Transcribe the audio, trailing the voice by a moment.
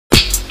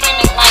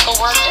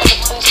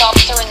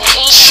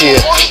Yeah.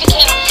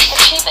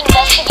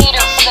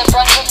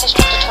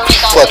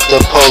 Fuck the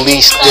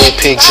police, dead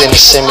pigs in the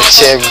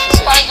cemetery.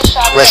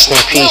 Rest in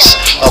peace,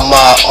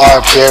 Ahmaud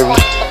Arbery.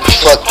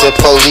 Fuck the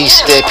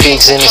police, dead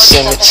pigs in the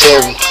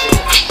cemetery.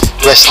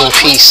 Rest in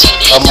peace,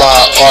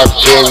 Ahmaud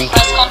Arbery.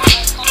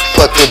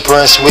 Fuck the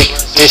Brunswick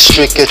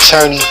District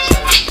Attorney.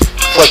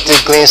 Fuck the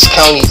Glens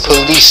County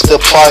Police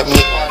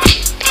Department.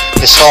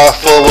 It's hard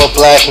for a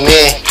black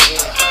man.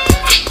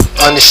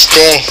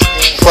 Understand?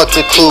 Fuck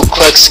the Ku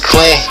Klux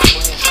Klan.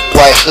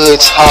 White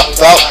hoods hop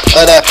out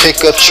of that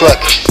pickup truck.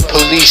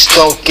 Police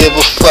don't give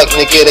a fuck,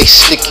 nigga, they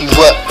stick you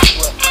up.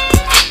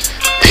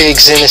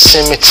 Pigs in the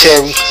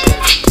cemetery.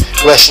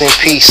 Rest in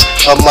peace,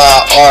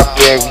 Ahmaud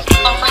Arbery.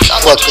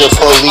 Fuck the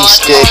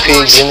police, dead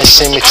pigs in the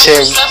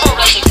cemetery.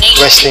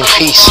 Rest in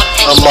peace,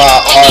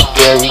 Ahmaud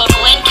Arbery.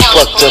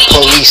 Fuck the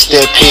police,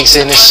 dead pigs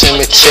in the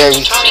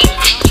cemetery.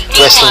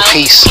 Rest in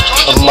peace,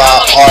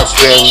 Ahmaud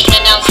Arbery.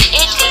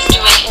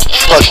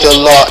 Fuck the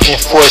law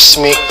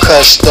enforcement,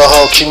 cause the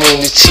whole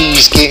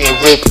community's getting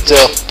ripped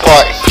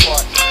apart.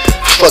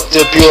 Fuck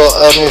the Bureau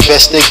of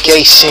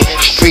Investigation,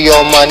 free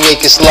all my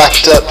niggas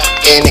locked up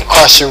and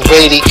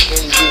incarcerated.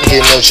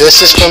 Get no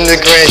justice from the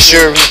grand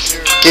jury,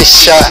 get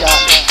shot,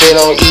 they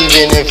don't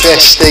even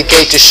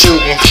investigate the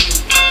shooting.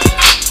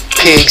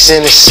 Pigs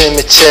in the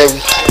cemetery.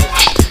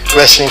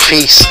 Rest in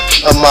peace,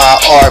 Ahmaud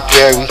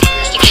Arbery.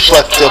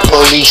 Fuck the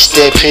police,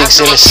 dead pigs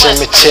in the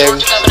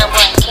cemetery.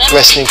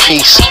 Rest in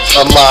peace,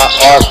 Ahmaud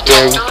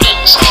Arbery.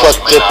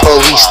 Fuck the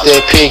police,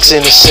 dead pigs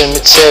in the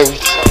cemetery.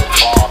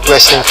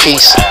 Rest in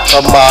peace,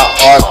 Ahmaud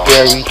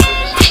Arbery.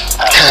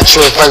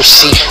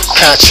 Controversy,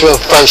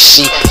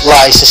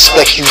 lies and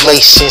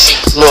speculations.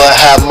 Lord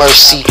have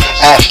mercy,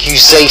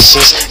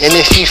 accusations. And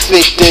if you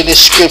fit the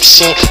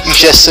description, you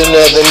just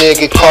another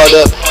nigga caught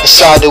up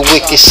inside the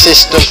wicked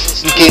system.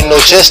 You get no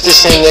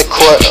justice in the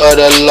court of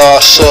the law.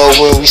 So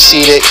when we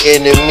see the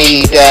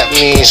enemy, that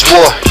means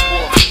war.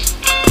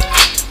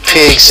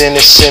 Pigs in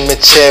the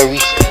cemetery.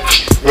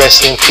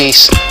 Rest in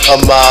peace,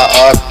 Ahmaud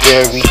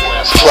Arbery.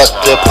 Fuck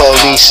the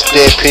police,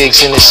 dead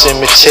pigs in the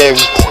cemetery.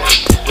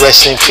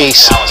 Rest in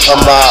peace,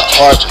 Ahmaud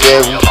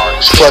Arbery.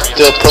 Fuck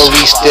the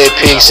police, dead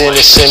pigs in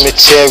the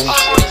cemetery.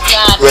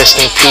 Rest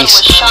in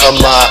peace,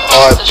 Ahmaud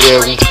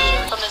Arbery.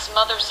 From his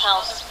mother's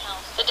house,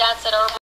 the dad said Arbery